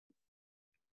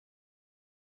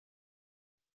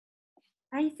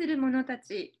愛する者た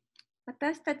ち、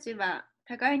私たちは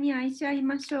互いに愛し合い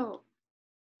ましょう。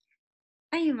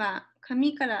愛は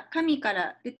神から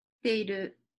出てい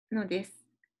るのです。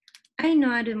愛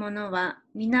のある者は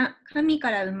皆神か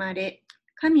ら生まれ、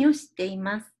神を知ってい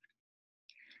ます。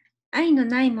愛の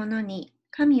ない者に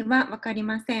神はわかり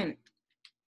ません。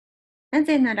な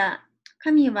ぜなら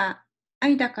神は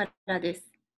愛だからで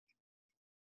す。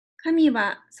神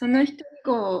はその一人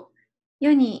子を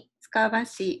世に使わ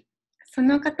し、そ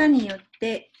の方によっ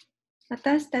て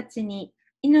私たちに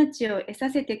命を得さ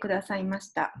せてくださいま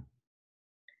した。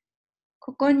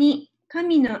ここに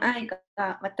神の愛が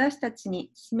私たちに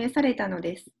示されたの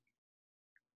です。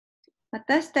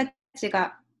私たち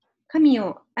が神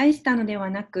を愛したのでは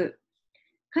なく、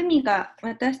神が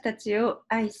私たちを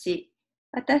愛し、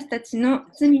私たちの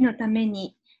罪のため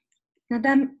にな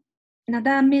だ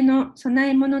めの供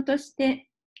え物として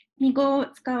御子を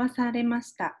使わされま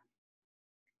した。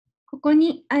ここ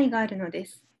に愛があるので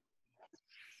す。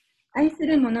愛す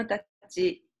る者た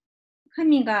ち、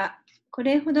神がこ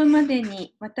れほどまで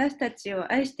に私たち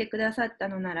を愛してくださった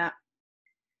のなら、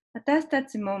私た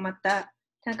ちもまた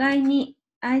互いに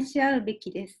愛し合うべ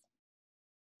きです。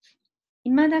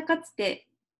未だかつて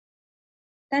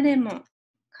誰も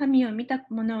神を見た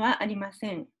ものはありま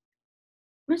せん。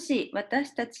もし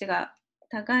私たちが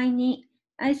互いに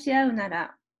愛し合うな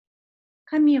ら、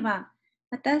神は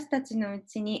私たちのう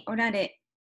ちにおられ、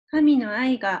神の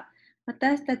愛が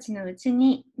私たちのうち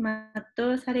に全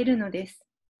うされるのです。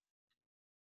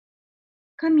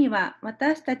神は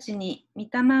私たちに御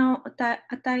霊を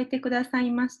与えてください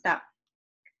ました。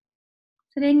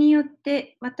それによっ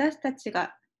て私たち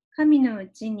が神のう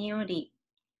ちにおり、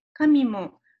神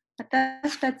も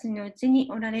私たちのうちに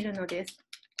おられるのです。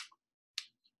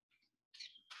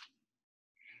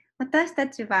私た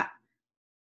ちは、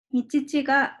御父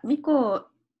が御子を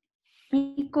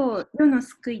世の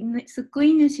救い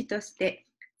主として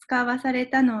使わされ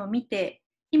たのを見て、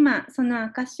今その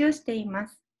証しをしていま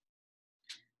す。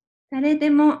誰で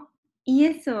もイ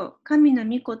エスを神の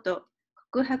御子と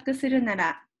告白するな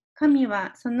ら、神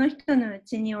はその人のう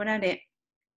ちにおられ、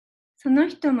その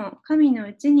人も神の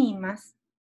うちにいます。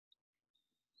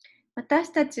私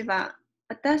たちは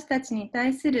私たちに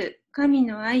対する神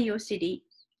の愛を知り、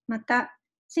また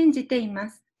信じていま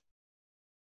す。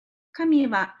神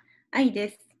は愛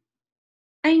です。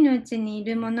愛のうちにい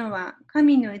る者は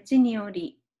神のうちにお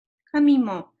り、神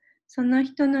もその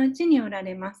人のうちにおら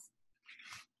れます。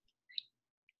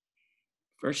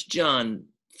1 John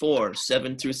 4,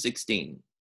 7 through 16.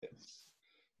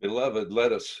 Beloved,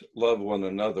 let us love one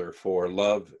another, for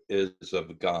love is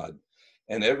of God.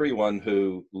 And everyone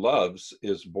who loves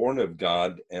is born of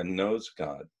God and knows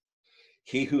God.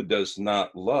 He who does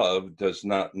not love does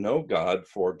not know God,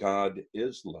 for God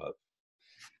is love.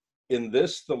 In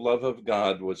this, the love of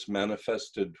God was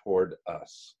manifested toward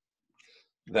us,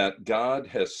 that God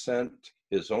has sent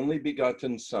his only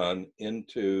begotten Son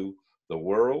into the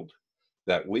world,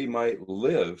 that we might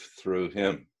live through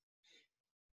him.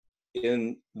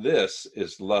 In this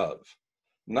is love,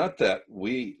 not that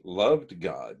we loved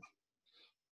God,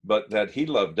 but that he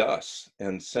loved us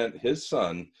and sent his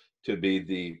Son to be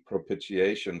the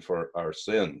propitiation for our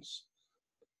sins.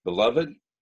 Beloved,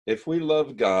 if we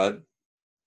love God,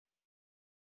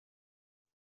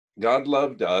 God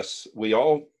loved us, we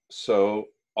also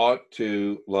ought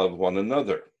to love one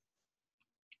another.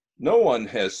 No one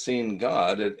has seen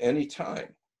God at any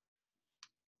time.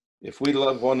 If we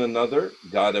love one another,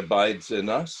 God abides in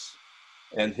us,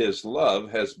 and his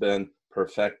love has been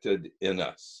perfected in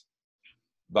us.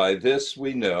 By this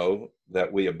we know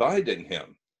that we abide in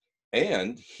him,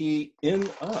 and he in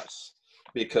us,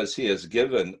 because he has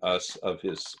given us of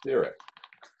his Spirit.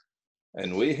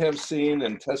 And we have seen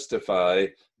and testify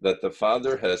that the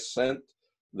Father has sent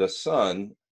the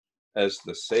Son as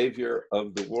the Savior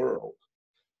of the world.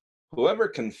 Whoever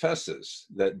confesses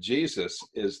that Jesus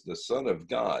is the Son of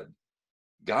God,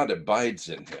 God abides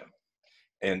in him,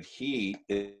 and he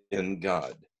in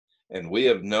God. And we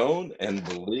have known and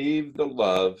believed the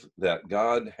love that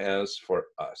God has for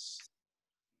us.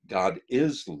 God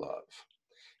is love,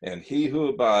 and he who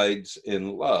abides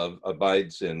in love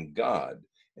abides in God,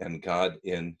 and God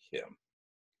in him.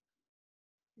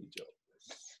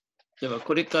 では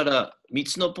これから3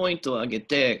つのポイントを挙げ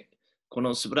て、こ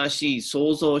の素晴らしい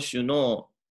創造主の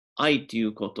愛とい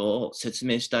うことを説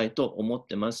明したいと思っ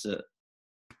てます。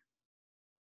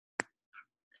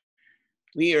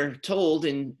We are told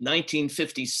in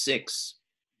 1956,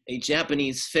 a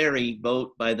Japanese ferry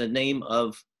boat by the name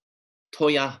of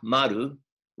Toyamaru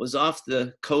was off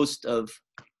the coast of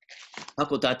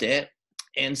Hakodate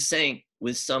and sank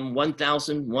with some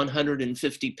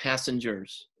 1,150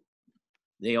 passengers.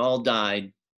 They all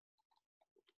died.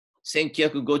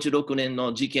 1956年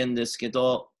の事件ですけ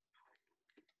ど、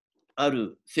あ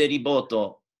るフェリーボー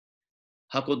ト、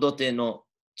函館の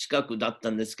近くだっ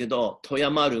たんですけど、富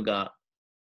山丸が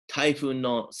台風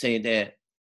のせいで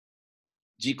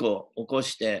事故を起こ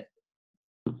して、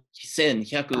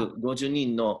1150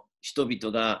人の人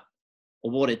々が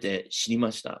溺れて死に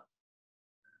ました。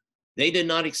They did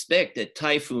not expect that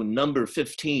typhoon number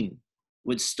 15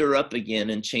 would stir up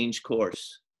again and change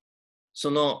course.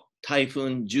 その台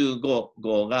風15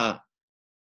号が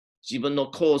自分の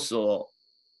コースを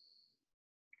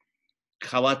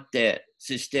変わって、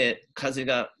そして風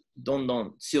がどんど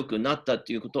ん強くなった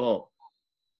ということを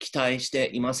期待して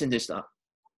いませんでした。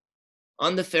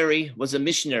On the ferry was a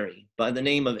missionary by the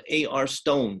name of A.R.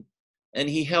 Stone, and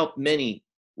he helped many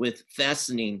with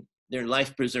fastening their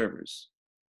life preservers.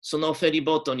 そのフェリー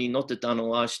ボートに乗ってたの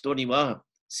は一人は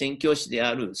宣教師で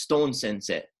あるストーン先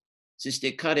生。そし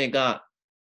て彼が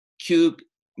救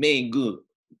命具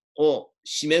を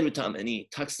締めるために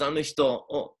たくさんの人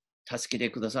を助けて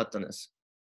くださったんです。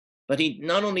But he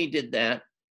not only did that,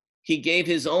 he gave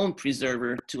his own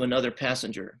preserver to another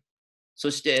passenger. そ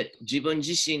して自分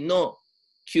自身の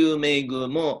救命具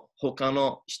も他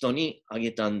の人にあ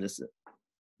げたんです。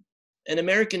An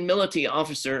American military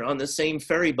officer on the same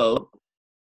ferry boat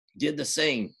did the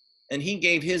same, and he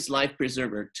gave his life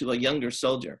preserver to a younger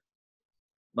soldier.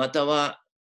 または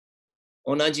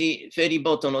同じフェリー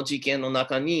ボートの事件の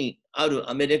中にある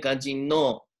アメリカ人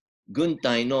の軍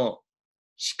隊の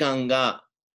士官が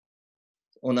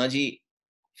同じ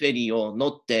フェリーを乗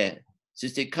って、そ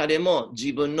して彼も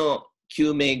自分の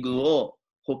救命具を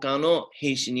他の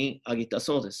兵士にあげた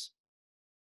そうです。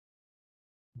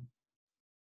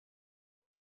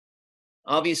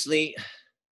Obviously,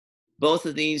 both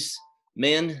of these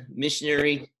men,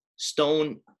 missionary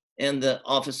Stone and the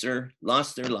officer,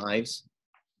 lost their lives,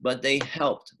 but they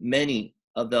helped many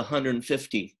of the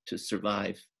 150 to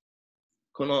survive.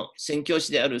 この宣教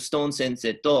師であるストーン先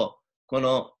生とこ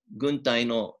の軍隊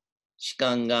の士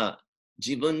官が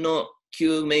自分の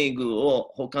救命具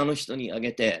を他の人にあ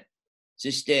げて、そ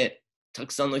してた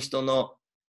くさんの人の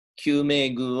救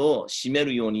命具を締め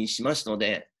るようにしましたの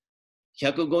で、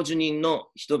150人の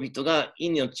人々が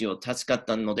命を助かっ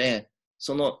たので、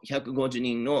その150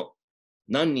人の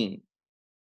何人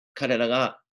彼ら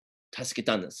が助け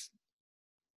たんです。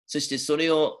そしてそ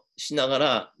れをしなが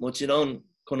ら、もちろん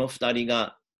この2人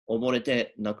が溺れ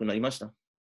て亡くなりました。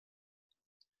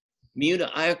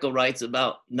Miura Ayako writes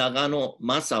about Nagano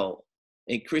Masao,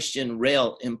 a Christian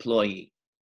rail employee,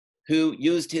 who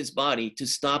used his body to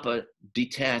stop a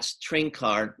detached train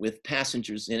car with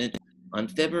passengers in it on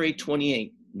February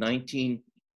 28,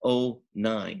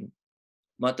 1909.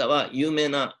 または有名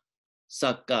な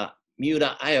作家、三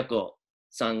浦綾子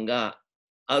さんが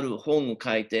ある本を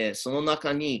書いて、その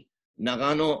中に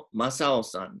長野正夫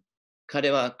さん、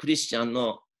彼はクリスチャン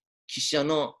の記者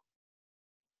の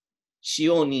使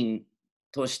用人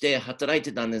として働い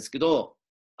てたんですけど、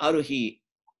ある日、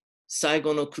最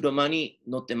後の車に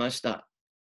乗ってました。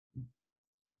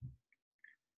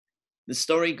The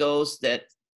story goes that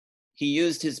he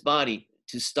used his body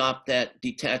to stop that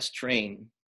detached train.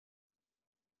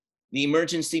 The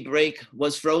emergency brake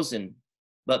was frozen,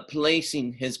 but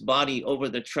placing his body over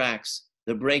the tracks,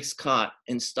 the brakes caught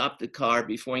and stopped the car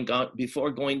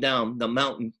before going down the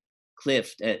mountain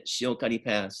cliff at Shiokari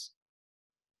Pass.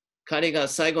 彼が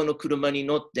最後の車に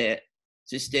乗って、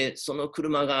そしてその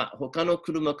車が他の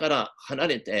車から離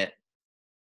れて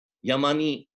山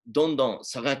にどんどん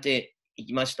下がってい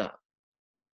きました。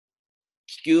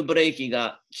気球ブレーキ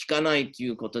が効かないとい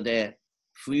うことで、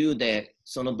冬で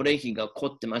そのブレーキが凍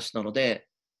ってましたので、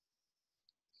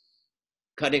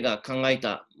彼が考え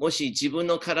た、もし自分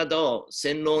の体を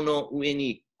線路の上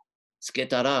につけ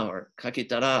たら、かけ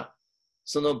たら、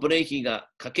そのブレーキが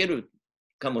かける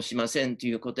かもしれませんと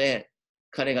いうことで、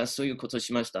彼がそういうことを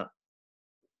しました。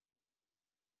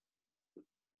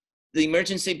The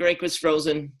emergency brake was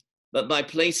frozen, but by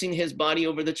placing his body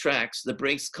over the tracks, the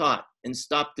brakes caught and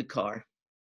stopped the car.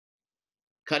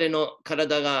 彼の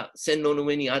体が線路の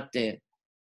上にあって、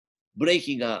ブレー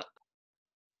キが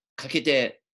かけ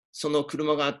て、その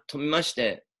車が止めまし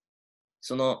て、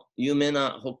その有名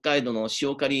な北海道の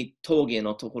塩刈峠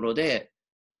のところで、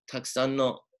たくさん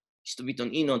の人々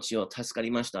の命を助か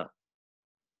りました。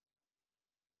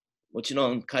もち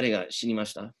ろん彼が死にま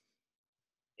した。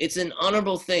It's an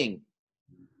honorable thing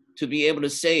to be able to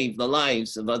save the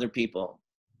lives of other people.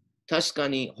 確か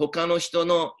に他の人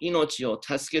の命を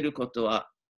助けることは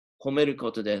褒める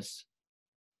ことです。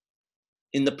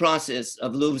In the process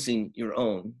of losing your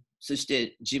own. そし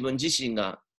て自分自身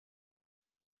が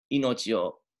命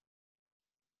を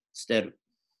捨てる。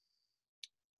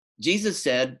Jesus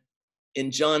said in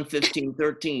John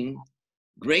 15:13,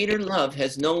 greater love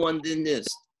has no one than this,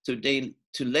 to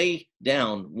lay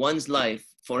down one's life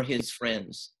for his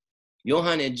friends. ヨ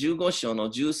ハネ15章の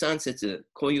13節、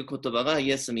こういう言葉がイ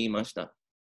エスに言いました。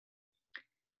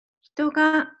人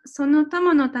がその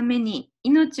友のために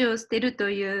命を捨てると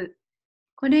いう、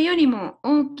これよりも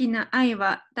大きな愛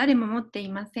は誰も持ってい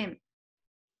ません。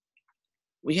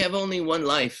We have only one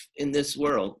life in this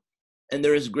world, and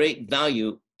there is great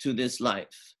value to this life.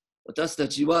 私た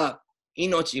ちは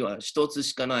命は一つ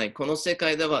しかない。この世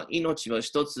界では命は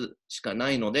一つしか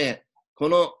ないので、こ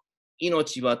の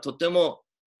命はとても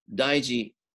大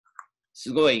事、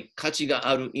すごい価値が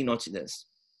ある命です。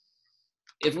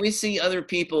If we see other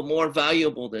people more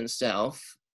valuable than self,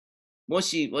 も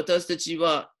し私たち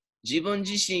は自分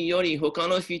自身より他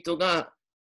の人が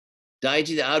大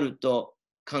事であると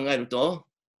考えると、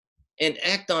and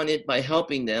act on it by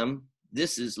helping them,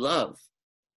 this is love.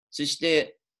 そし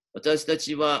て私た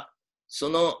ちはそ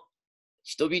の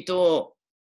人々を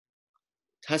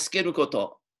助けるこ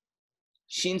と、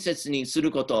親切にす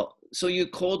ること、そうい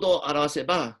う行動を表せ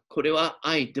ば、これは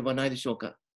愛ではないでしょう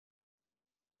か。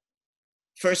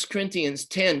1 Corinthians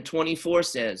 10:24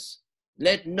 says,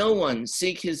 Let no one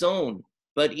seek his own,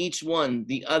 but each one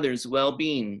the other's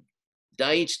well-being.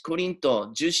 第一コリン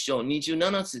ト10章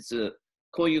27節、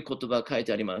こういう言葉が書い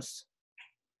てあります。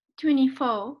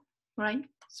24, right?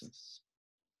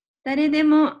 誰で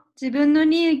も自分の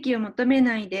利益を求め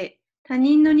ないで、他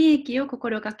人の利益を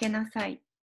心がけなさい。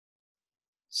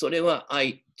それは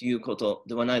愛ということ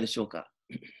ではないでしょうか。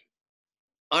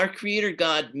Our Creator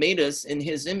God made us in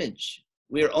His image.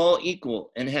 We are all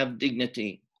equal and have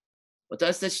dignity.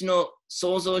 私たちの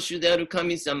創造主である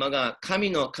神様が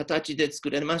神の形で作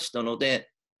られましたの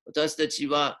で、私たち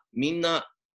はみん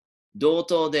な同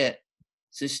等で、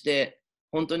そして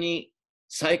本当に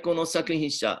最高の作品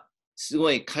者、す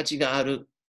ごい価値がある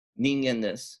人間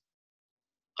です。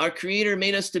Our Creator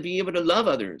made us to be able to love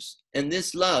others, and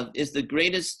this love is the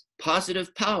greatest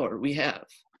positive power we have.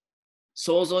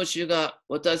 創造主が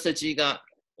私たちが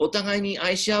お互いに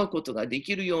愛し合うことがで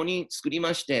きるように作り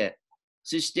まして、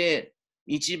そして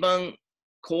一番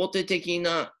肯定的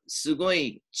なすご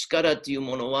い力という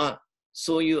ものは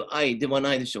そういう愛では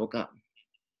ないでしょうか。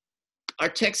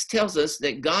Our text tells us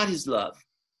that God is love,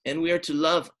 and we are to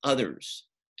love others.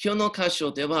 今日の箇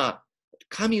所では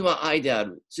神は愛であ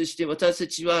る。そして私た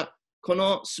ちはこ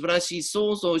の素晴らしい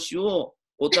創造主を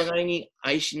お互いに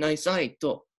愛しなさい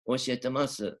と教えてま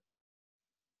す。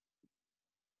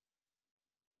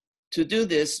To do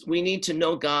this, we need to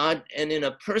know God and in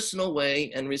a personal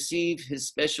way and receive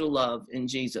His special love in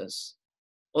Jesus.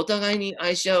 お互いに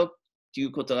愛し合うとい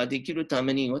うことができるた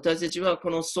めに、私たちはこ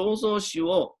の創造主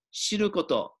を知るこ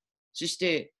と、そし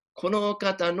てこの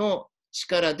方の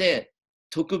力で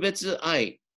特別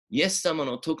愛、イエス様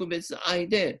の特別愛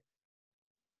で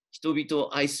人々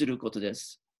を愛することで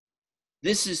す。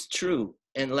This is true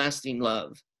and lasting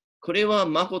love. これは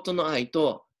誠の愛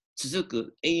と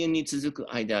永遠に続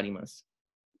く愛であります。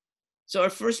So our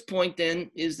first point then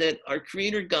is that our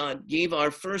Creator God gave our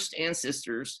first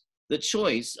ancestors the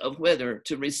choice of whether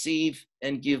to receive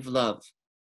and give love.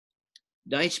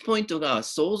 第一ポイントが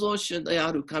創造主で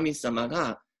ある神様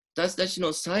が私たち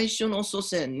の最初の祖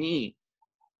先に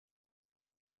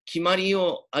決まり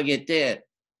を挙げて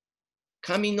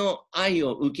神の愛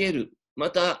を受ける、ま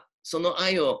たその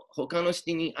愛を他の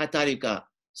人に与えるか、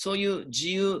そういう自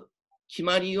由決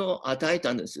まりを与え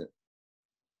たんです。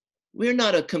We're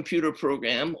not a computer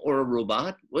program or a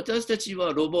robot. 私たち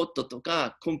はロボットと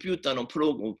かコンピューターのプ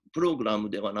ログラム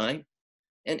ではない。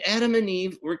And Adam and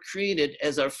Eve were created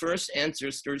as our first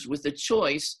ancestors with the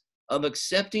choice of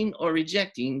accepting or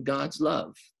rejecting God's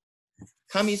love.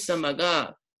 神様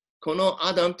がこの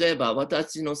アダムとエバ、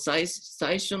私の最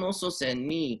初の祖先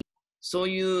にそう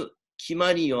いう決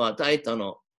まりを与えた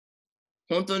の。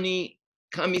本当に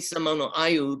神様の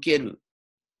愛を受ける、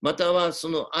またはそ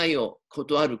の愛を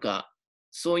断るか、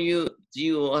そういう自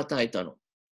由を与えたの。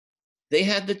They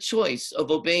had the choice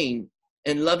of obeying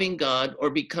and loving God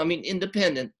or becoming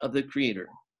independent of the Creator.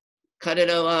 彼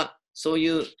らはそうい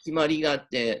う決まりがあっ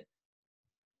て、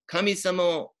神様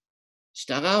を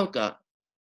従うか、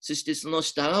そしてその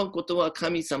従うことは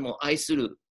神様を愛す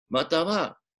る、また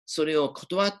はそれを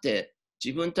断って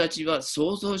自分たちは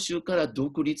創造主から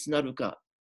独立なるか、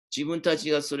自分たち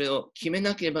がそれを決め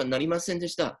なければなりませんで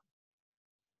した。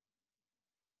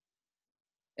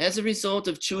As a result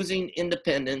of choosing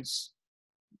independence,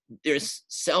 their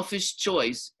selfish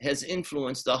choice has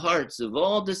influenced the hearts of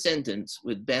all descendants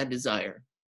with bad desire.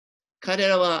 彼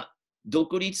らは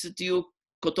独立という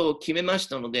ことを決めまし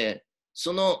たので、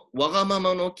そのわがま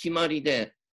まの決まり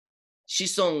で、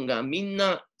子孫がみん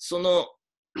なその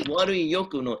悪い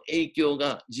欲の影響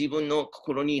が自分の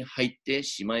心に入って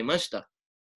しまいました。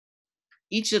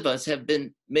Each of us have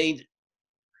been made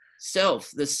self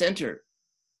the center,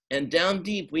 and down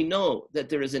deep we know that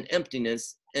there is an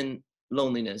emptiness and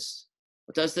loneliness.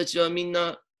 私たちはみん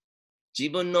な自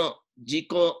分の自己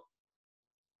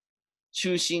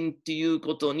中心っていう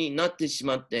ことになってし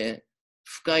まって、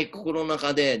深い心の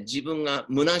中で自分が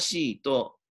虚しい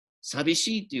と寂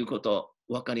しいということ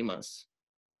わかります。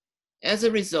As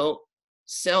a result,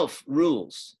 self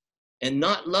rules and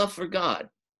not love for God.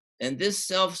 And this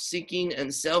self-seeking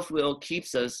and self-will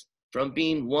keeps us from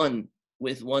being one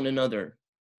with one another.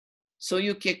 そうい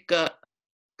う結果、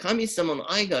神様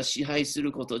の愛が支配す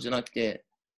ることじゃなくて、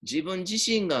自分自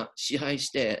身が支配し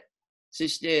て、そ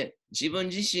して自分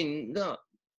自身が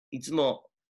いつも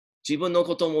自分の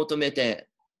ことを求めて、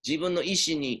自分の意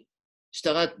思に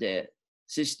従って、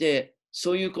そして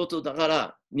そういうことだか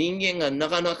ら人間がな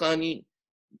かなかに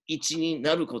一に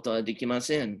なることはできま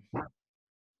せん。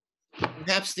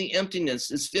Perhaps the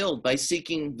emptiness is filled by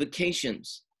seeking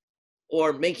vacations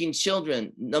or making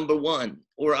children number one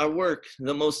or our work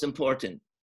the most important.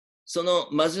 その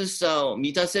貧しさを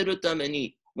満たせるため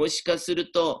にもしかす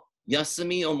ると休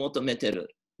みを求めている。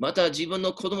また自分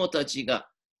の子供たちが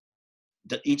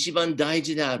一番大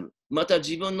事である。また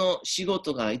自分の仕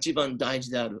事が一番大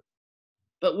事である。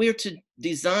But we're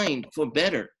designed for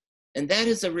better. And that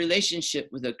is a relationship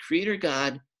with a creator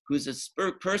God who's a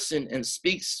person and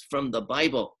speaks from the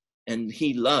Bible, and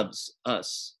he loves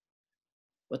us.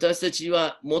 私たち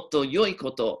はもっと良い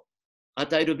ことを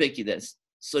与えるべきです。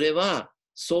それは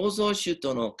創造主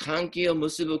との関係を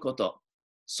結ぶこと。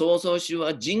創造主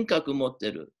は人格を持って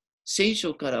いる。聖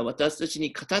書から私たち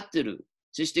に語っている。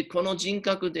そしてこの人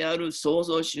格である創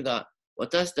造主が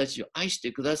私たちを愛し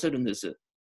てくださるんです。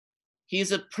He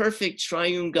is a perfect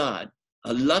triune God,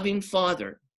 a loving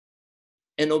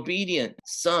Father.An obedient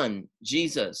Son,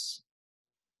 Jesus,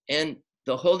 and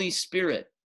the Holy Spirit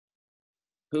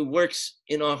who works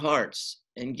in our hearts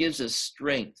and gives us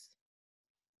strength.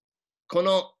 こ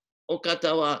のお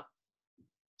方は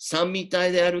三位一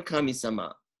体である神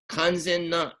様、完全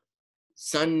な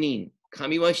三人、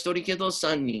神は一人けど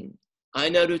三人、愛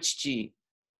なる父、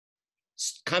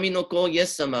神の子イエ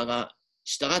ス様が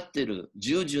従っている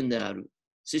従順である。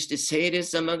そして聖霊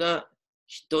様が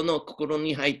人の心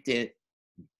に入って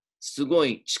すご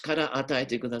い力与え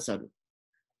てくださる。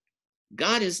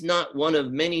God is not one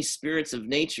of many spirits of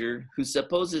nature who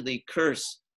supposedly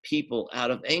curse people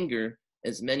out of anger,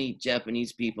 as many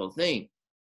Japanese people think.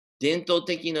 伝統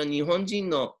的な日本人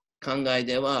の考え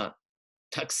では、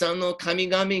たくさんの神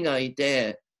々がい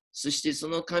て、そしてそ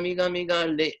の神々が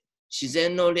自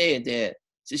然の霊で、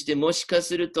そしてもしか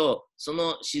すると、そ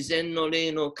の自然の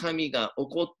霊の神が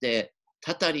怒って、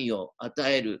たたりを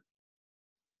与える。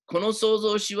この創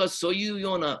造主はそういう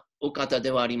ようなお方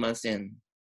ではありません。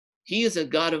He is a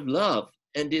God of love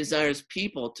and desires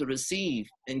people to receive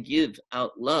and give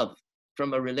out love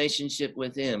from a relationship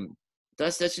with Him.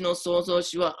 私たちの創造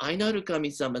主は愛なる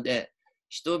神様で、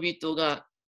人々が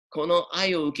この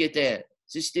愛を受けて、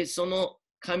そしてその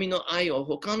神の愛を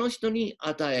他の人に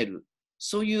与える。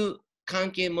そういう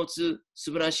関係を持つ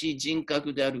素晴らしい人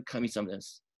格である神様で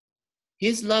す。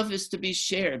His love is to be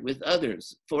shared with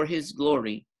others for His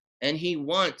glory.And he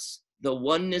wants the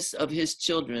oneness of his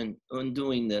children in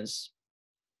doing this.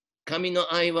 神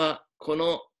の愛はこ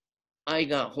の愛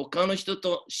が他の人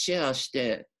とシェアし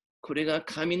て、これが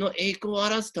神の栄光を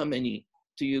表すために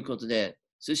ということで、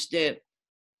そして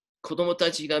子供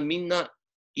たちがみんな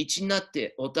一になっ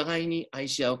てお互いに愛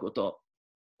し合うこと、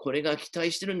これが期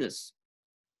待してるんです。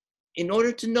In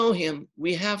order to know him,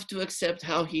 we have to accept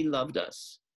how he loved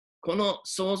us. この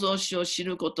創造主を知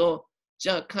ること、じ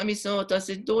ゃあ神様は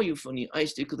私どういうふうに愛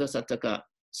してくださったか、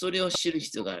それを知る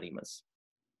必要があります。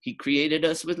He created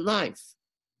us with life.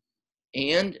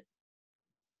 And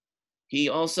he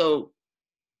also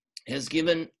has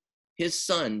given his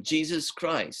son, Jesus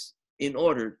Christ, in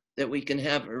order that we can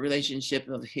have a relationship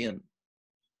of him.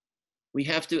 We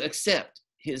have to accept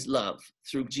his love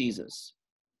through Jesus.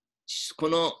 こ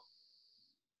の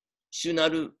主な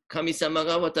る神様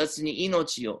が私に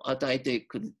命を与えて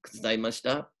くださいまし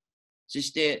た。そ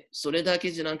してそれだ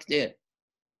けじゃなくて、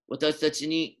私たち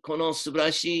にこの素晴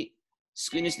らしい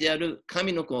救い主である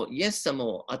神の子イエス様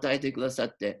を与えてくださ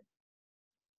って、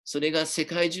それが世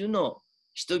界中の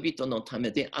人々のた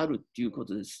めであるというこ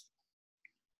とです。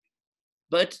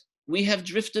But we have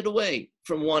drifted away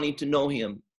from wanting to know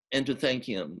him and to thank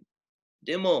him.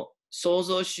 でも創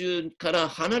造主から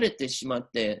離れてしま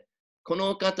って、こ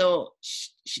の方を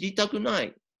知りたくな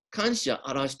い、感謝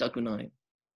表したくない。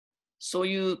そう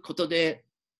いうことで、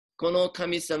この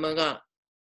神様が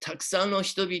たくさんの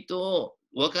人々を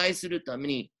和解するため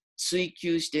に追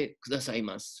求してください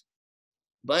ます。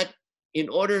But in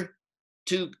order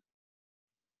to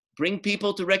bring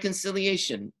people to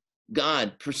reconciliation,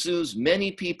 God pursues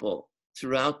many people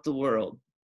throughout the world.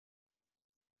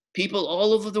 People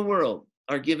all over the world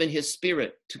are given his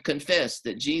spirit to confess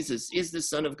that Jesus is the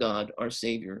Son of God, our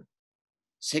Savior.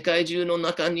 世界中の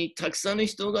中にたくさんの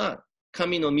人が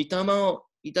神の御霊を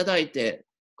いただいて、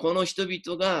この人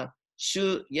々が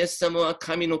主イエス様は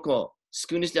神の子、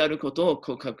救い主であることを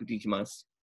告白できます。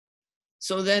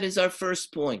So that is our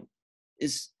first point,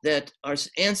 is that our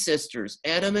ancestors,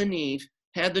 Adam and Eve,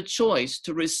 had the choice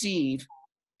to receive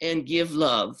and give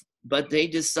love, but they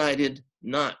decided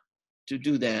not to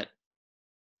do that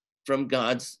from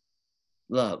God's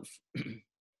love.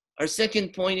 Our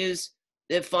second point is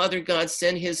that Father God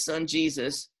sent his son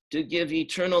Jesus to give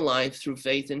eternal life through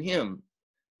faith in him.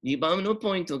 2番の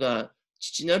ポイントが、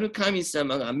父なる神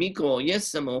様が御子イエス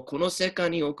様をこの世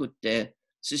界に送って、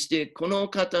そしてこの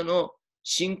方の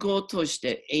信仰とし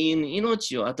て永遠の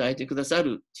命を与えてくださ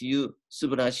るという素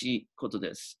晴らしいこと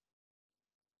です。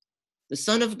The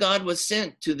Son of God was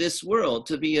sent to this world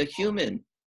to be a human.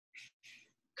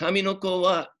 神の子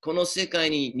はこの世界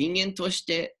に人間とし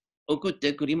て送っ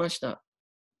てくれました。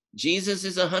Jesus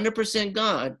is 100%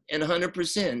 God and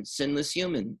 100% sinless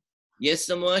human. イエ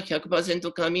ス様は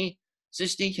 100% 神、そ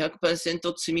して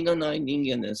 100% 罪がない人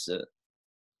間です。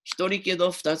一人け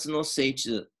ど二つの聖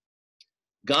地。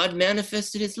God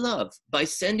manifested his love by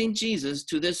sending Jesus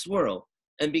to this world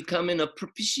and becoming a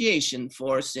propitiation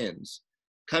for our sins.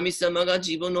 神様が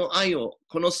自分の愛を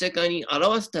この世界に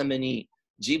表すために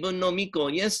自分の御子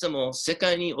イエス様を世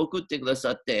界に送ってくだ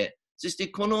さって、そして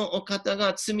このお方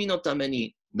が罪のため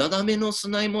になだめの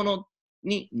供え物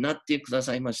になってくだ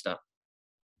さいました。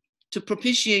To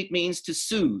propitiate means to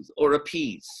soothe or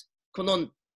appease. この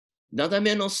なだ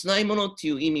めの供え物と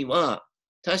いう意味は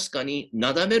確かに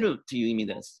なだめるという意味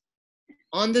です。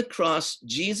On the cross,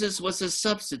 Jesus was a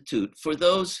substitute for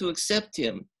those who accept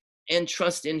him and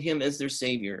trust in him as their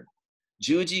savior.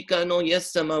 十字架のイエ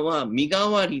ス様は身代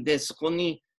わりでそこ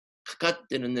にかかっ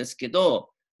てるんですけど、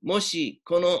もし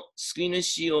この救い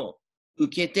主を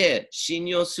受けて信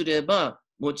用すれば、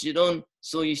もちろん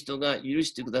そういう人が許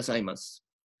してくださいます。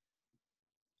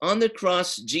On the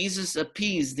cross, Jesus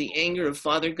appeased the anger of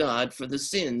Father God for the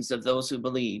sins of those who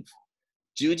believe.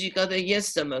 十字架でイエ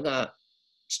ス様が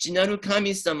父なる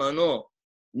神様の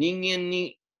人間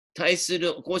に対す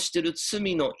る起こしている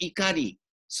罪の怒り、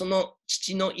その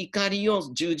父の怒りを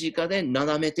十字架でな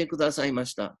だめてくださいま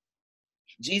した。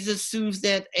Jesus soothed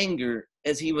that anger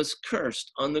as he was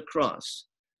cursed on the cross.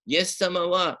 イエス様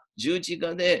は十字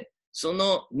架でそ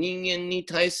の人間に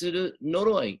対する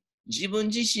呪い、自分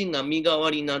自身が身代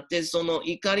わりになって、その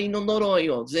怒りの呪い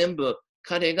を全部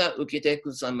彼が受けてく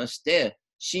ださいまして、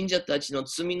信者たちの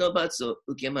罪の罰を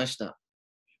受けました。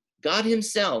God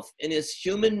himself in his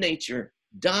human nature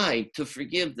died to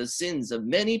forgive the sins of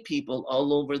many people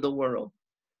all over the world.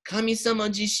 神様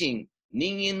自身、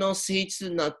人間の性質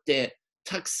になって、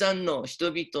たくさんの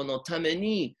人々のため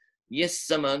に、イエス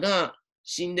様が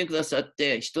死んでくださっ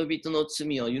て、人々の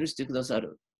罪を許してくださ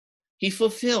る。He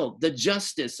fulfilled the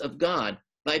justice of God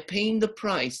by paying the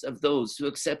price of those who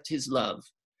accept his love.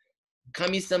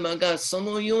 神様がそ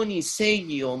のように正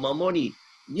義を守り、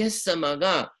イエス様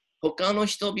が他の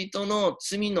人々の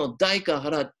罪の代価を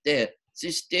払って、そ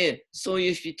してそう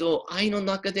いう人を愛の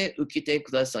中で受けて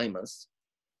くださいます。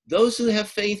Those who have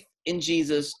faith in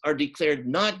Jesus are declared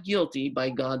not guilty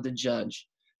by God the judge.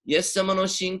 イエス様の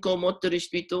信仰を持っている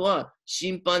人々は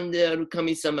審判である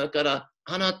神様から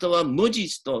あなたは無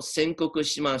実と宣告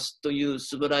しますという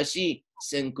素晴らしい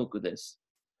宣告です。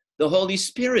The Holy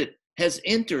Spirit has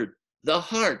entered the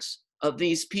hearts of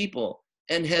these people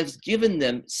and has given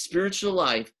them spiritual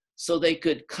life so they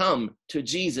could come to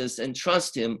Jesus and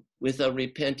trust him with a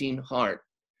repenting heart.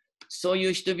 そうい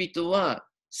う人々は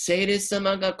聖霊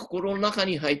様が心の中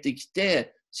に入ってき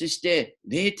て、そして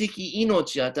霊的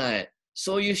命を与え、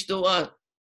そういう人は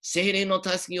聖霊の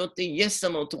助けによってイエス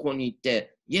様のところに行っ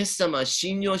て、イエス様を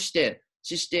信用して、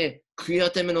そして悔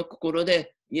い改めの心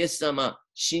でイエス様を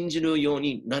信じるよう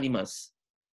になります。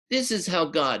This is how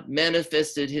God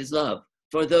manifested his love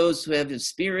for those who have his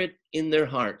spirit in their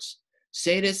hearts.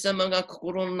 聖霊様が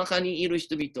心の中にいる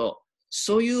人々、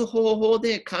そういう方法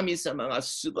で神様が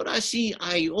素晴らしい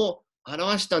愛を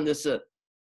表したんです。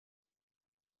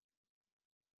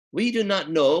We do not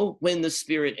know when the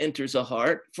Spirit enters a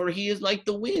heart, for he is like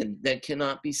the wind that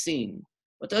cannot be seen.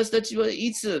 私たちは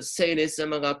いつ聖霊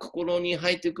様が心に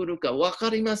入ってくるか分か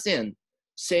りません。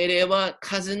聖霊は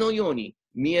風のように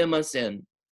見えません。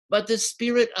But the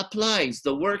Spirit applies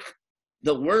the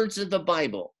words of the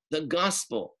Bible, the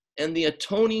gospel, and the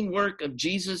atoning work of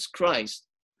Jesus Christ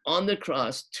on the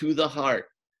cross to the heart.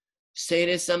 聖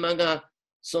霊様が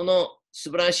その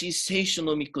素晴らしい聖書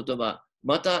の御言葉、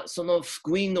またその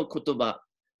福音の言葉、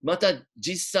また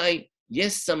実際、イエ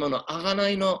ス様の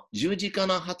贖いの十字架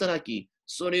の働き、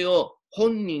それを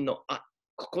本人の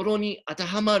心に当て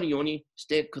はまるようにし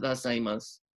てくださいま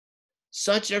す。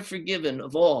Such are forgiven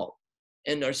of all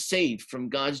and are saved from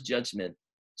God's judgment.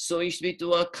 そういう人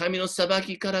々は神の裁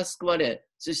きから救われ、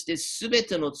そしてすべ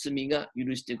ての罪が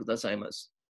許してくださいま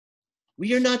す。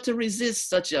We are not to resist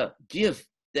such a gift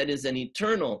that is an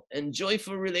eternal and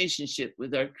joyful relationship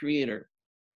with our Creator.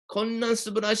 こんな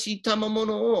素晴らしい賜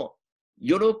物を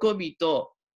喜び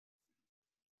と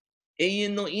永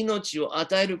遠の命を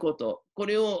与えること、こ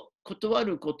れを断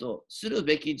ること、する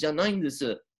べきじゃないんで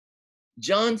す。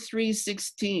John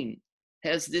 3:16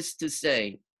 has this to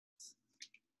say.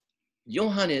 ヨ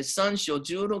ハネ3章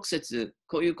16節、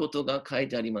こういうことが書い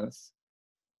てあります。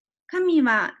神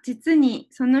は実に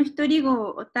その一人子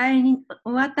をお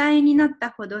与えになった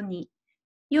ほどに、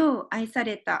世を愛さ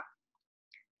れた。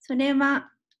それ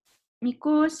は、御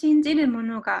子を信じる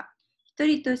者が一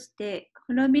人として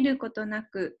滅びることな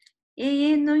く、永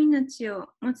遠の命を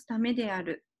持つためであ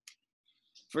る。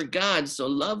For God so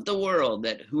loved the world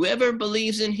that whoever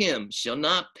believes in him shall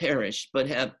not perish but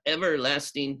have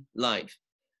everlasting life.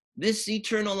 This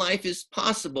eternal life is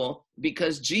possible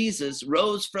because Jesus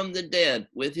rose from the dead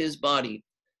with his body.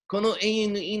 この永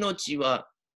遠の命は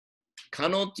可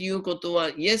能ということは、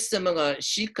イエス様が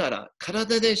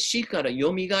体で死から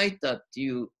蘇ったと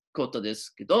いうことです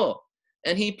けど、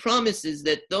and he promises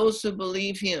that those who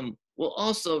believe him will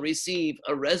also receive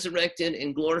a resurrected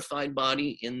and glorified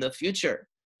body in the future.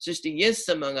 そしてイエス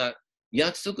様が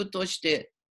約束とし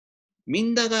て、み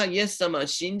んながイエス様を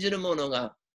信じる者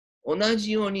が同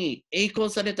じように栄光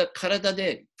された体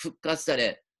で復活さ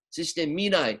れ、そして未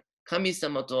来、神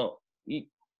様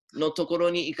のところ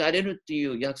に行かれるってい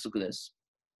う約束です。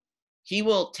He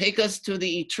will take us to the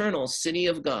eternal city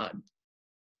of God.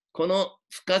 この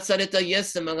復活されたイエ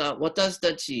ス様が私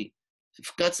たち、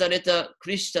復活された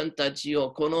クリスチャンたち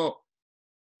をこの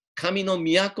神の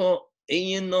都、永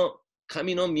遠の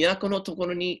神の都のとこ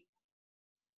ろに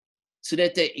連れ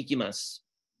て行きます。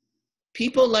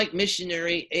People like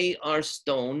missionary A.R.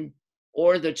 Stone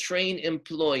or the train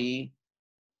employee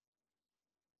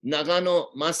Nagano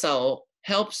Masao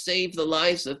helped save the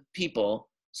lives of people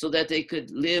so that they could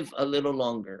live a little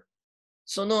longer.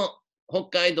 その北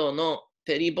海道の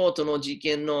フェリーボートの事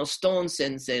件のストーン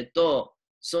先生と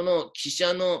その記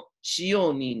者の使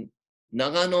用人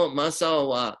長野正夫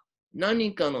は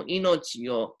何かの命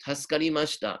を助かりま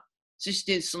した。そし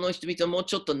てその人々も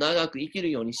ちょっと長く生きる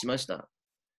ようにしました。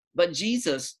But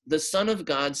Jesus, the Son of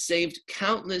God, saved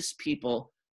countless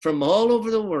people from all over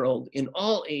the world in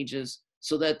all ages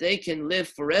so that they can live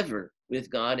forever with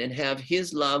God and have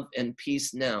His love and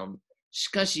peace now. し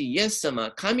かし、イエス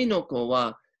様、神の子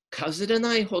は数れ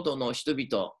ないほどの人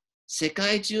々、世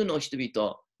界中の人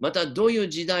々、またどういう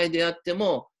時代であって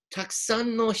も、たくさ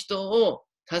んの人を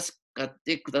助かっ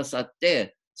てくださっ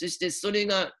て、そしてそれ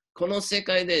がこの世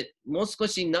界でもう少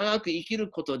し長く生きる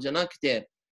ことじゃなくて、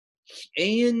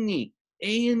永遠に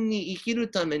生きる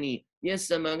ために、イエス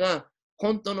様が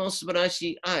本当の素晴ら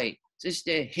しい愛、そし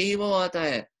て平和を与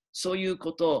え、そういう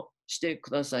ことをして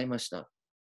くださいました。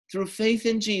Through faith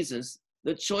in Jesus,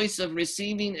 the choice of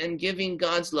receiving and giving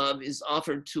God's love is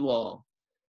offered to all.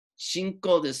 信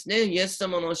仰ですね。イエス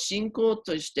様の信仰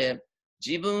として、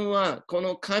自分はこ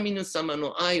の神の様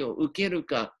の愛を受ける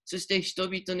か、そして人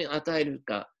々に与える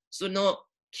か、その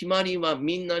決まりは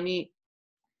みんなに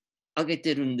あげ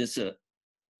てるんです。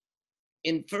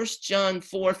In 1 John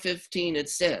 4:15 it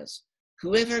says,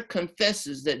 Whoever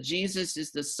confesses that Jesus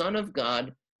is the Son of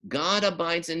God, God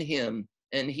abides in him,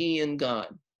 and he in God.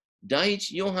 第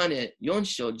一ヨハネ4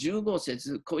章15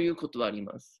節、こういうことがあり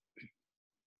ます。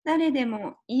誰で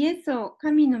もイエスを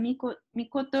神の御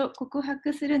子と告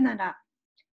白するなら、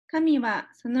神は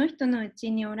その人のう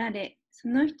ちにおられ、そ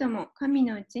の人も神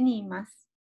のうちにいます。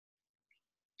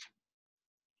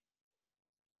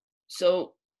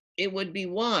So it would be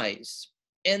wise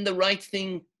and the right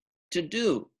thing to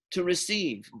do to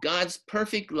receive God's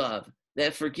perfect love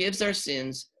that forgives our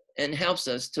sins and helps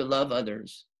us to love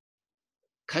others.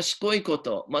 賢いこ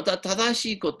と、また正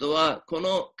しいことは、こ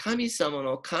の神様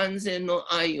の完全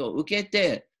の愛を受け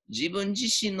て、自分自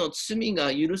身の罪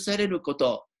が許されるこ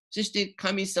と、そして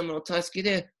神様の助け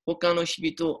で他の人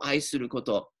々を愛するこ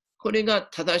と、これが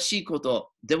正しいこ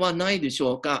とではないでし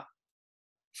ょうか。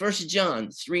1 John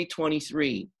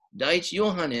 3:23、第一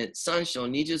ヨハネ3章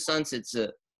23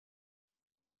節。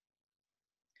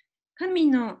神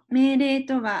の命令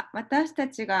とは、私た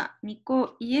ちが御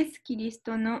子イエス・キリス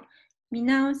トの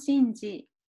皆を信じ、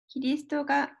キリスト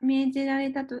が命じら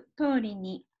れた通り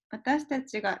に、私た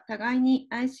ちが互いに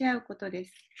愛し合うことで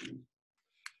す。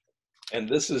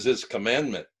And this is his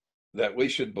commandment, that we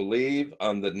should believe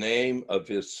on the name of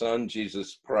his Son,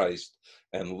 Jesus Christ,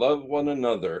 and love one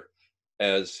another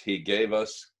as he gave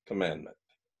us commandment.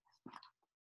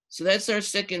 So that's our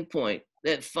second point,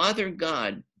 that Father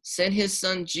God sent his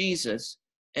Son Jesus,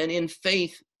 and in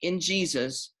faith in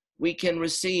Jesus, we can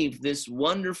receive this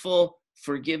wonderful,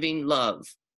 forgiving love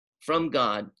from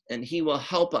God, and he will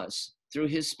help us through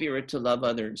his Spirit to love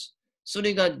others. そ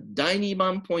れが第2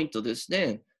番ポイントです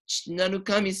ね。父なる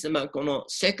神様、この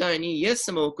世界にイエス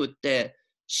様を送って、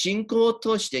信仰を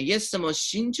通してイエス様を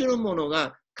信じる者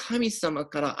が神様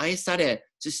から愛され、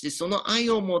そしてその愛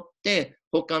を持って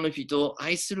他の人を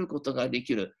愛することがで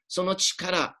きる。その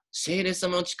力、聖霊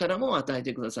様の力も与え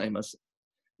てくださいます。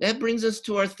That brings us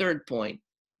to our third point.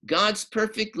 God's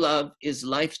perfect love is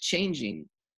life-changing.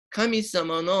 神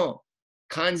様の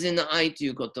完全な愛とい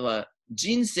うことは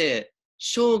人生、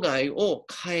生涯を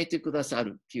変えてくださ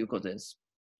るということです。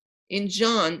In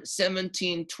John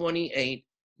 17:28,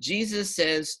 Jesus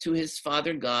says to his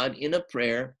Father God in a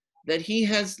prayer that he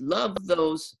has loved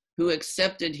those who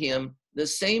accepted him the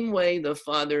same way the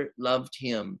Father loved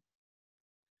him.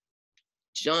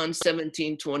 John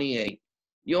 17:28.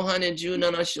 ヨハネ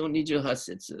17章28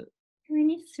節。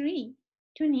23、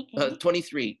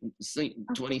23、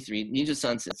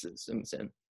23節。すみませ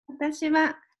ん。私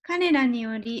は彼らに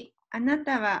より、あな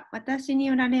たは私に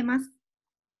おられます。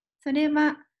それ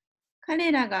は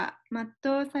彼らが全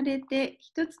うされて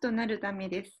一つとなるため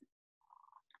です。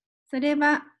それ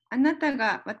はあなた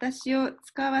が私を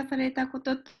使わされたこ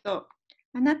とと、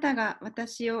あなたが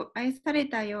私を愛され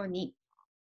たように、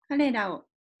彼らを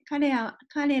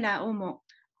も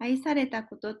愛された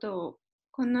こととを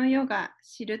この世が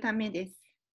知るためです。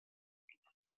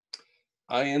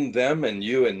I in them and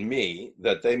you in me,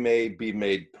 that they may be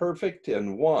made perfect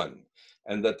in one,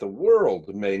 and that the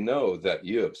world may know that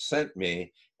you have sent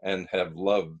me and have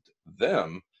loved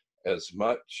them as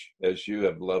much as you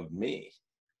have loved me.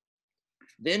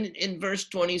 Then in verse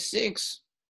 26,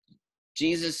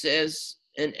 Jesus says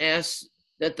and asks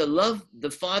that the love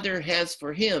the Father has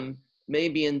for him may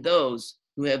be in those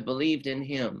who have believed in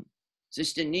him. そ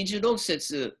して26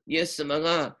節、イエス様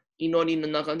が祈りの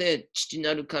中で父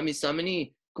なる神様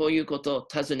にこういうことを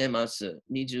尋ねます。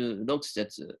26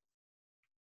節。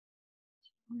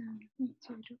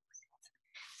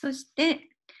そして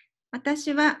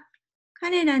私は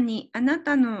彼らにあな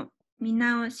たの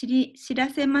皆を知ら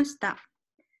せました。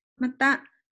また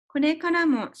これから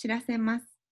も知らせます。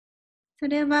そ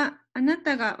れはあな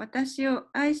たが私を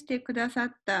愛してくださ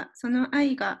ったその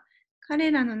愛が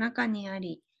彼らの中にあ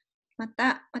り、ま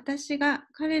た私が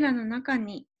彼らの中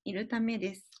にいるため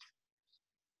です。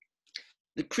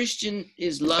The Christian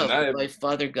is loved by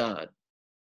Father God.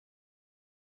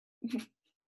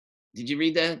 Did you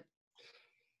read that?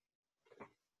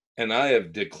 And I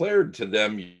have declared to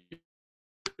them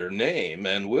your name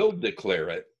and will declare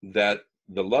it, that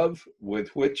the love with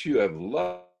which you have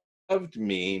loved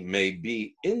me may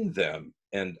be in them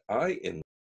and I in them.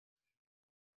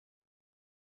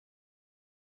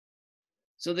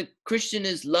 So the Christian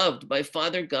is loved by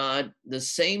Father God the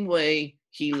same way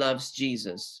he loves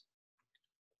Jesus.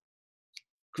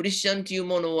 クリスチャンという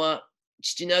ものは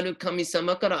父なる神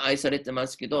様から愛されてま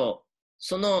すけど、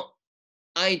その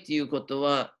愛ということ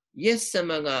はイエス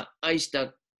様が愛し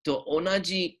たと同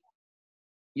じ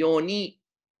ように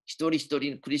一人一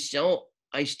人のクリスチャンを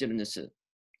愛してるんです。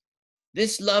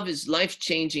This love is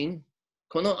life-changing.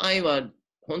 この愛は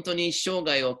本当に生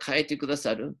涯を変えてくだ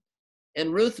さる。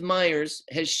And Ruth Myers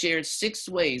has shared 6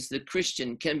 ways the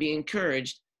Christian can be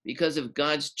encouraged because of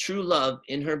God's true love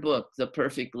in her book, The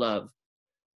Perfect Love.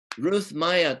 ルース・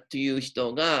マヤという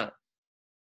人が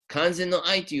完全の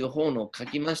愛という本を書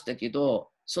きましたけど、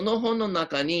その本の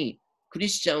中にクリ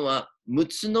スチャンは6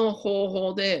つの方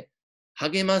法で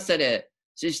励まされ、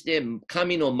そして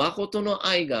神の誠の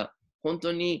愛が本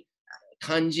当に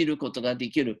感じることがで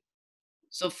きる。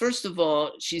So first of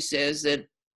all, she says that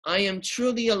I am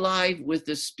truly alive with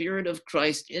the Spirit of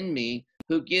Christ in me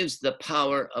who gives the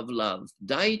power of love.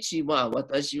 第一は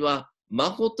私は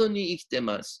誠に生きて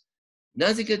ます。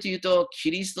なぜかというと、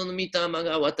キリストの御霊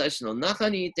が私の中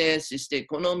にいて、そして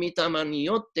この御霊に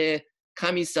よって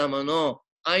神様の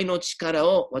愛の力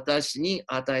を私に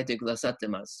与えてくださってい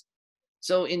ます。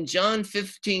So in John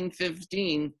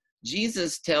 15:15,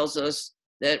 Jesus tells us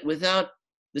that without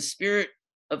the Spirit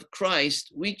of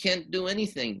Christ, we can't do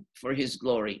anything for His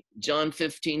glory. John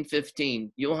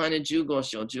 15:15, ヨハネ15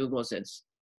章15節。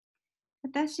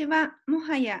私はも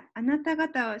はやあなた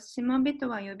方をしもべと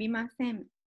は呼びません。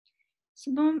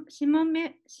しも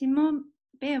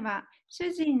べは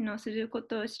主人のするこ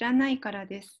とを知らないから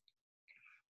です。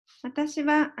私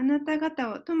はあなた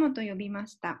方を友と呼びま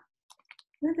した。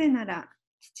なぜなら、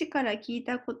父から聞い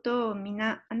たことを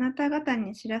皆あなた方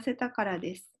に知らせたから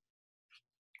です。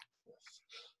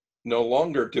No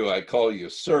longer do I call you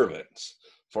servants,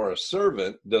 for a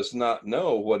servant does not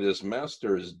know what his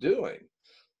master is doing.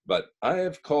 But I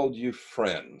have called you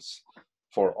friends,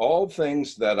 for all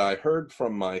things that I heard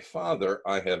from my Father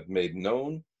I have made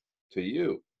known to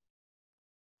you.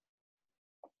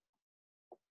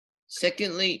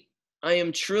 Secondly, I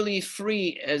am truly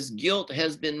free as guilt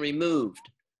has been removed,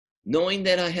 knowing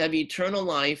that I have eternal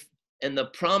life and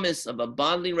the promise of a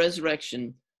bodily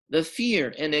resurrection. The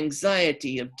fear and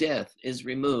anxiety of death is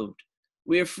removed.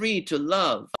 We are free to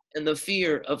love, and the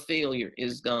fear of failure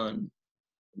is gone.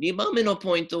 2番目の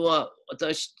ポイントは、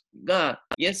私が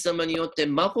イエス様によって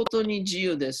誠に自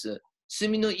由です。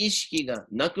罪の意識が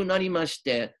なくなりまし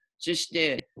て、そし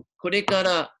てこれか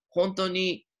ら本当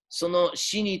にその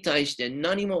死に対して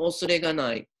何も恐れが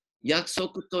ない。約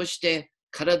束として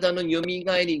体のよみ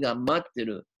がえりが待って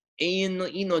る。永遠の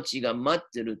命が待っ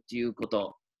てるっていうこ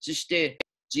と。そして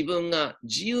自分が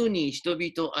自由に人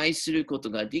々を愛すること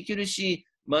ができるし、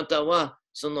または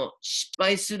その失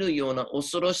敗するような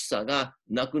恐ろしさが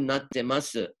なくなってま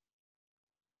す。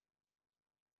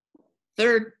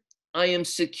Third, I am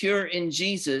secure in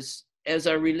Jesus as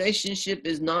our relationship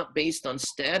is not based on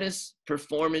status,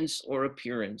 performance, or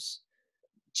appearance.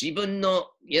 自分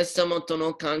のイエス様と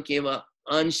の関係は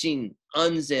安心、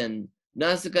安全。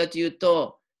なぜかという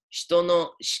と、人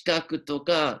の資格と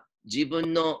か自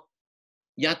分の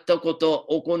やったこと、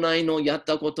行いのやっ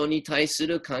たことに対す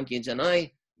る関係じゃな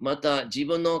い。また自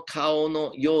分の顔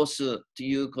の様子と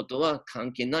いうことは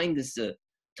関係ないんです。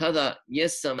ただ、イエ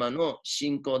ス様の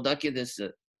信仰だけで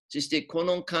す。そしてこ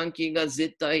の関係が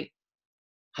絶対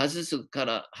外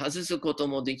すこと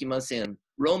もできません。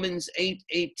Romans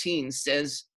 8:18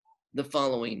 says the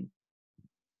following.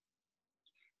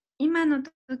 今の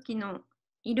時の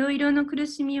いろいろの苦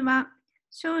しみは、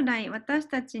将来私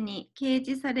たちに掲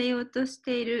示されようとし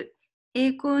ている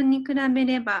栄光に比べ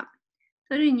れば、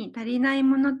それに足りない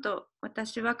ものと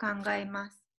私は考えま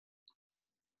す。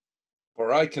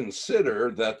For I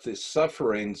consider that the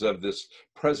sufferings of this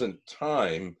present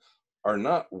time are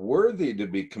not worthy to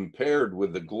be compared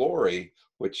with the glory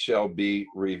which shall be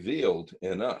revealed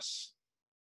in us.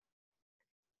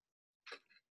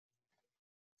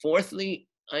 Fourthly,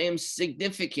 I am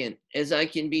significant as I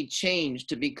can be changed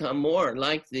to become more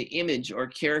like the image or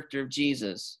character of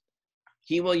Jesus.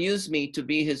 He will use me to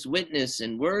be his witness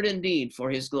in word and deed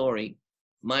for his glory.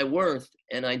 My worth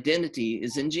and identity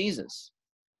is in Jesus.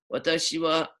 私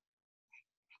は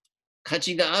価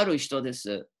値がある人で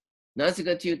す。なぜ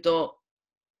かというと、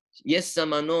イエス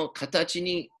様の形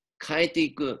に変えて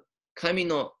いく、神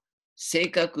の性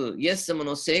格、イエス様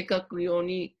の性格よう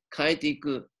に変えてい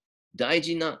く大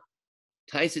事な、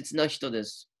大切な人で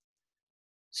す。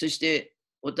そして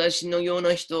私のよう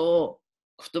な人を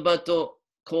言葉と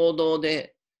行動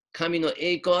で神の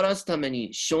栄光を表すため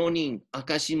に証人、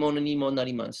証物にもな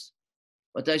ります。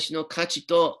私の価値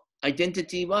とアイデンティ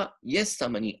ティはイエス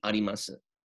様にあります。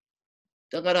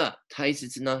だから大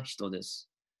切な人です。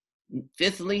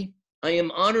Fifthly, I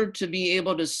am honored to be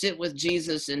able to sit with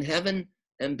Jesus in heaven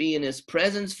and be in his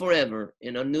presence forever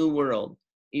in a new world.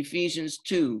 Ephesians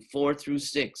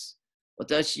 2:4-6.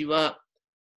 私は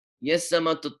イエス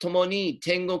様と共に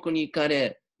天国に行か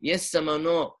れ、イエス様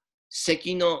の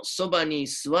席のそばに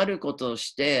座ることを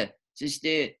して、そし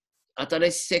て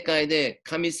新しい世界で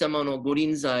神様のご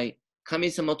臨在、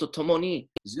神様と共に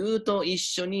ずっと一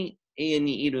緒に永遠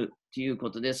にいるという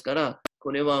ことですから、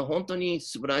これは本当に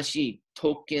素晴らしい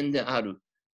特権である。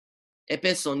エ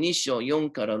ペソ2章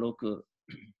4から6。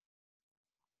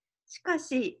しか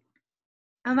し、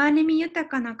憐れみ豊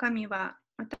かな神は、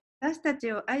私た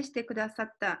ちを愛してくださ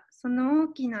ったその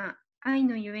大きな愛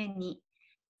のゆえに、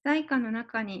罪禍の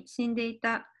中に死んでい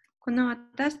たこの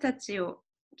私たちを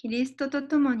キリストと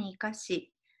共に生か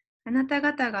し、あなた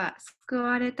方が救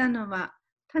われたのは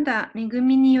ただ恵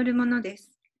みによるもので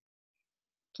す。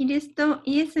キリスト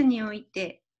イエスにおい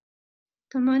て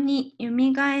共によ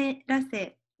みがえら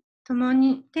せ、共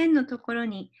に天のところ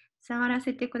に触ら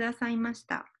せてくださいまし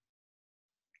た。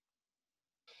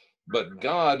But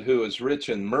God, who is rich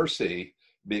in mercy,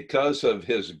 because of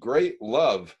his great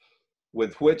love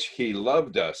with which he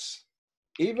loved us,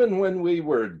 even when we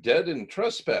were dead in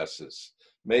trespasses,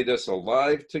 made us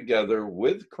alive together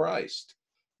with Christ.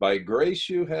 By grace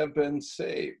you have been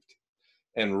saved,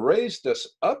 and raised us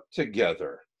up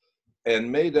together,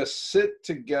 and made us sit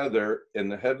together in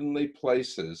the heavenly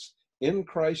places in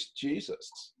Christ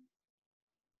Jesus.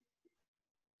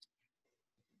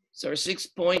 So our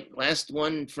 6th point, last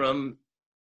one from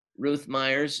Ruth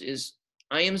Myers, is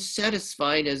I am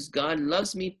satisfied as God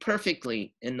loves me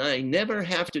perfectly, and I never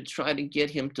have to try to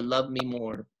get him to love me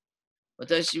more.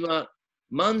 私は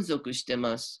満足して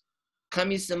ます。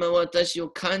神様は私を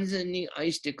完全に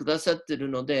愛してくださっている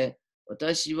ので、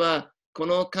私はこ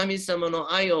の神様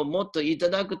の愛をもっといた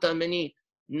だくために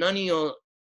何を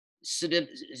する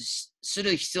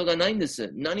必要がないんです。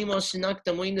何もしなく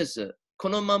てもいいんです。こ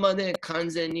のままで完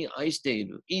全に愛してい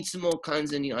る。いつも完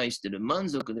全に愛している。満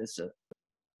足です。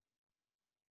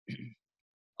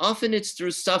Often it's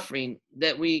through suffering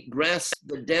that we grasp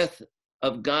the depth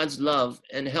of God's love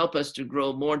and help us to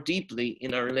grow more deeply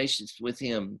in our relationship with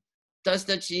him. 私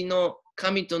たちの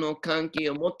神との関係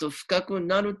をもっと深く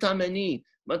なるために、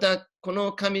またこ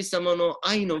の神様の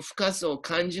愛の深さを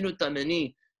感じるため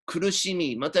に、苦し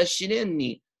み、また試練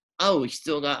に遭う必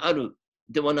要がある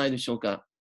ではないでしょうか。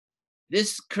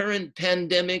This current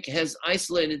pandemic has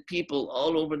isolated people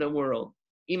all over the world.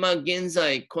 今現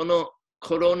在、この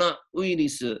コロナウイル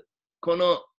ス、こ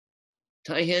の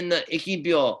大変な疫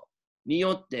病に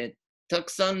よって、たく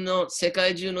さんの世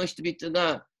界中の人々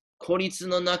が孤立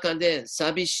の中で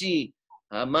寂しい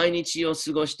毎日を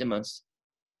過ごしています。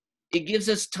It gives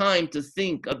us time to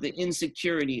think of the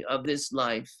insecurity of this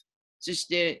life. そし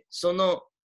てその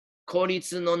孤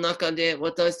立の中で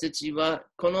私たちは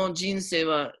この人生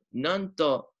はなん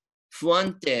と不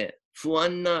安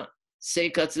な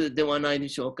生活ではないで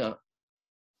しょうか。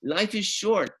Life is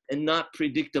short and not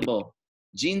predictable.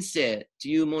 人生と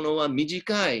いうものは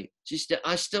短い。そして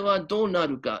明日はどうな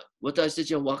るか私た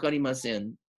ちは分かりませ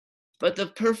ん。But the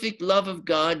perfect love of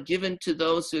God given to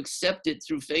those who accept it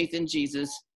through faith in Jesus.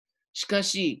 しか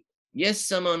し、イエス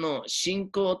様の信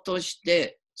仰とし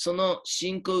て、その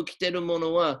信仰を生きている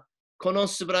者は、この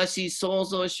素晴らしい創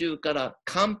造主から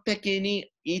完璧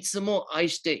にいつも愛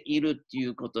しているとい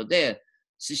うことで、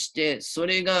そしてそ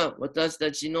れが私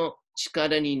たちの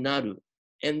力になる。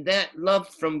And that love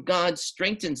from God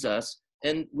strengthens us,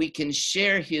 and we can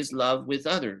share his love with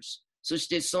others. そし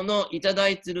てそのいただ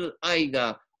いている愛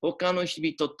が他の人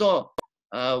々と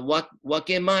分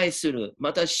け前する、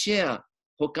またシェア、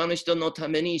他の人のた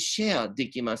めにシェアで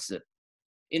きます。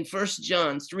In 1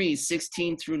 John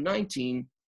 3:16 through 19,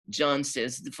 John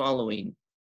says the following.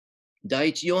 第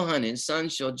一ヨハネ3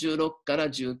章16から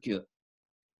19。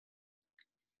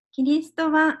キリス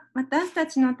トは私た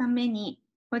ちのために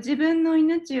ご自分の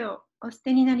命をお捨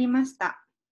てになりました。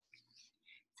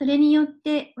それによっ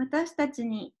て私たち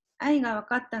に愛が分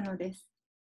かったのです。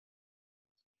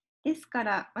ですか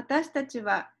ら私たち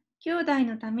は兄弟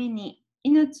のために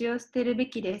命を捨てるべ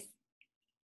きです。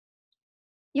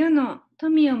世の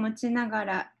富を持ちなが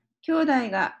ら兄弟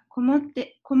が困っ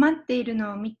ている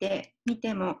のを見て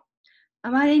も、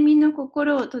憐れみの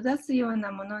心を閉ざすよう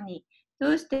なものに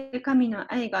どうして神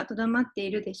の愛がとどまって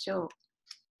いるでしょう。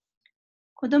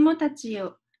子供たち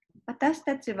よ、私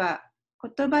たちは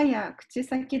言葉や口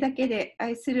先だけで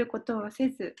愛することをせ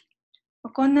ず、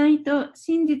行いと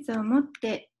真実をもっ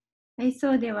て愛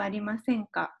そうではありません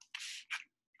か。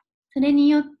それに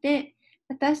よって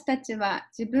私たちは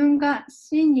自分が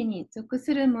真理に属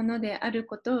するものである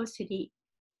ことを知り、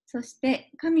そし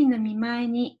て神の御前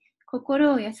に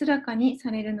心を安らかに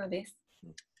されるのです。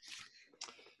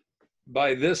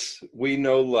By this we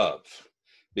know love,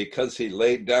 because he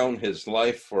laid down his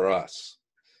life for us.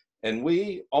 And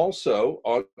we also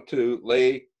ought to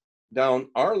lay down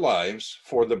our lives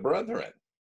for the brethren.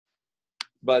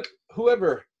 But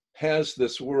whoever has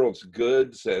this world's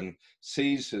goods and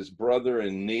sees his brother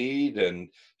in need and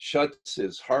shuts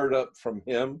his heart up from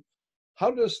him,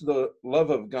 how does the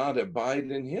love of God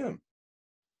abide in him?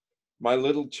 My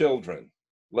little children,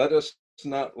 let us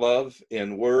not love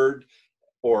in word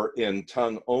or in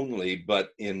tongue only, but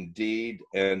in deed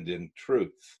and in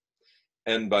truth.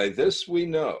 And by this we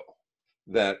know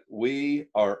that we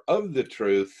are of the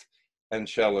truth and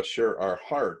shall assure our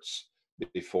hearts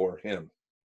before him.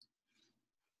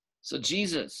 So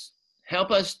Jesus,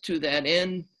 help us to that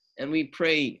end, and we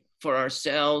pray for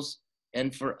ourselves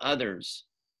and for others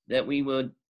that we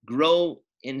would grow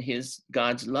in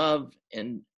God's love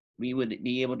and we would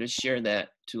be able to share that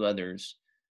to others.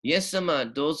 イエス様、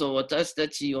どうぞ私た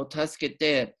ちを助け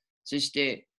て、そし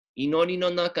て祈り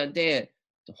の中で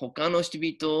他の人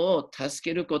々を助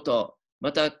けること、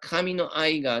また神の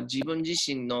愛が自分自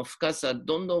身の深さ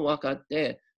どんどん分かっ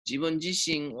て、自分自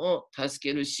身を助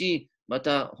けるし、ま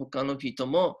た他の人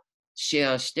もシ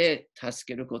ェアして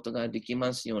助けることができ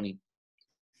ますように。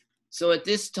So at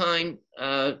this time,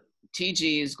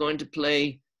 TG is going to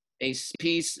play a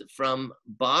piece from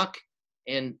Bach,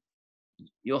 and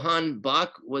Johann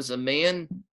Bach was a man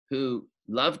who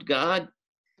loved God.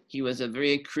 He was a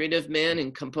very creative man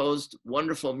and composed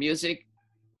wonderful music.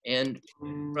 And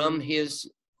from his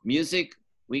music,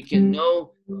 we can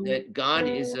know that God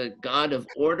is a God of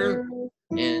order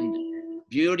and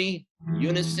beauty,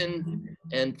 unison,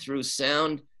 and through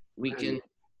sound, we can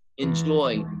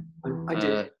enjoy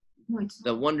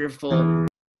the wonderful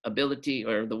ability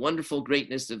or the wonderful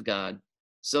greatness of God.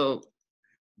 So,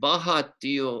 バッハって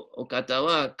いうお方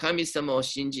は神様を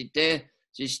信じて、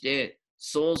そして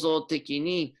創造的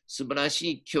に素晴ら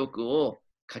しい曲を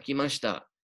書きました。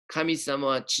神様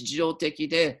は地上的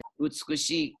で美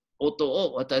しい音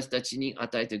を私たちに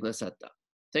与えてくださった。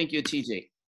Thank you, TJ.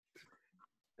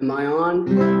 Am I on?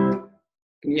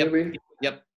 Can you hear me?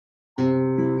 Yep.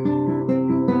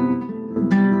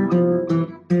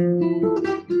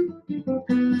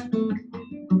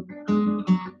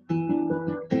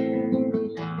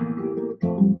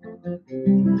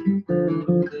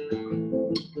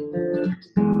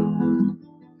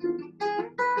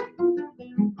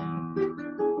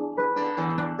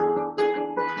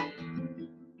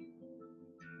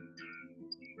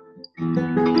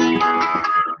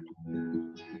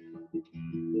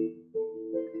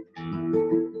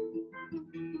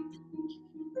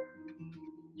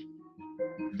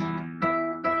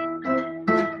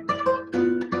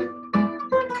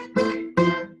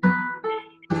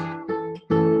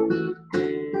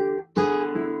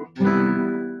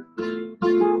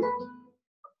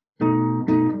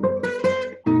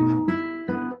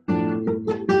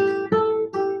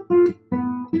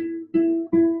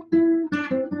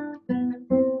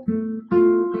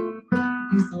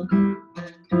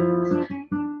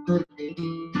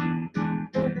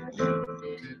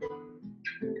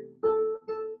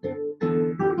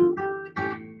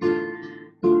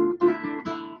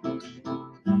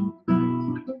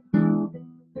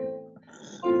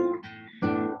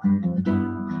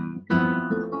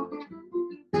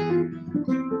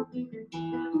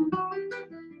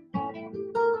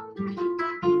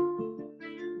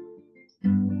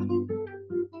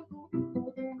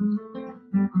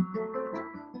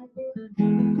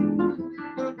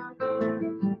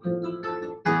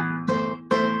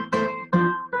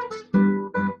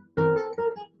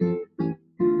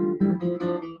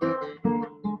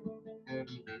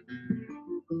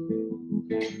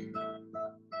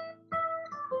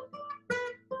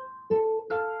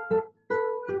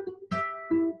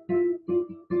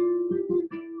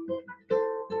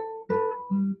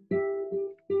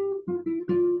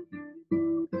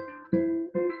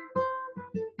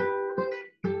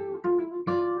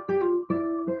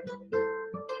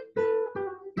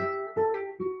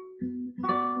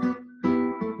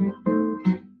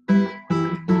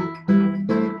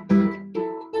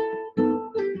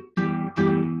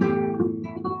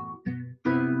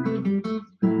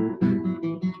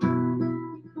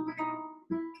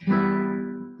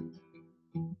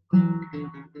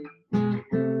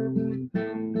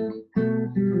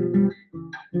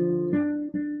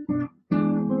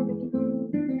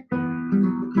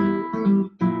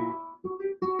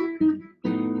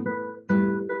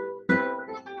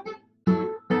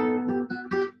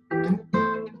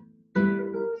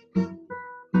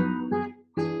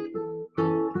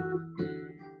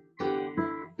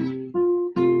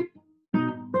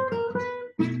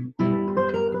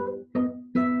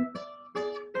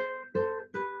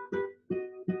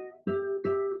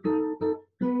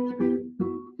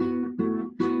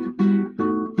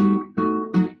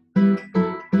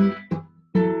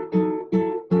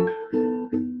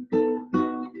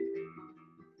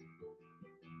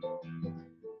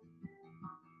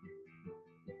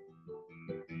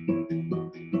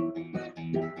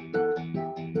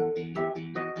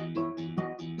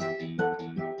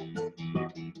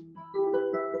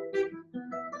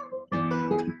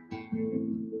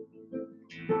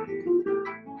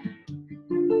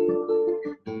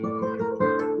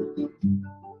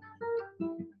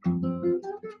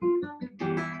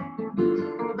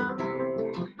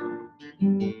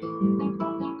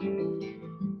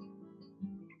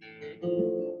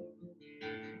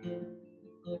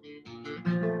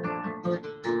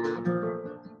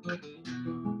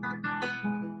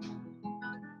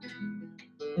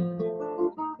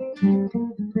 At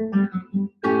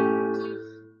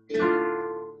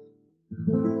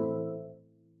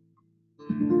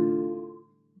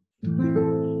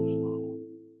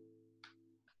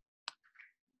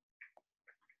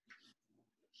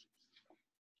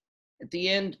the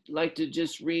end, I'd like to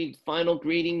just read final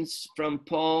greetings from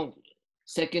Paul,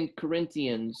 2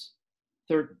 Corinthians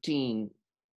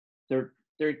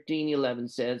 13:11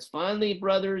 says, "Finally,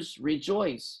 brothers,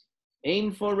 rejoice,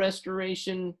 aim for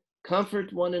restoration,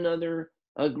 comfort one another,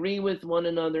 agree with one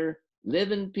another,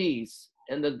 live in peace,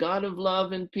 and the God of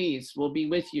love and peace will be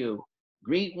with you.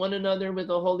 Greet one another with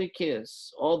a holy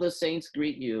kiss. All the saints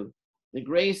greet you. The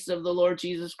grace of the Lord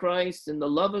Jesus Christ and the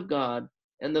love of God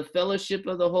and the fellowship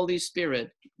of the Holy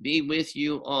Spirit be with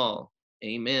you all.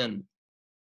 Amen."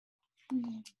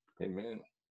 Amen.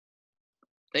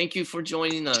 Thank you for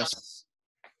joining us.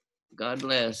 God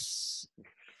bless.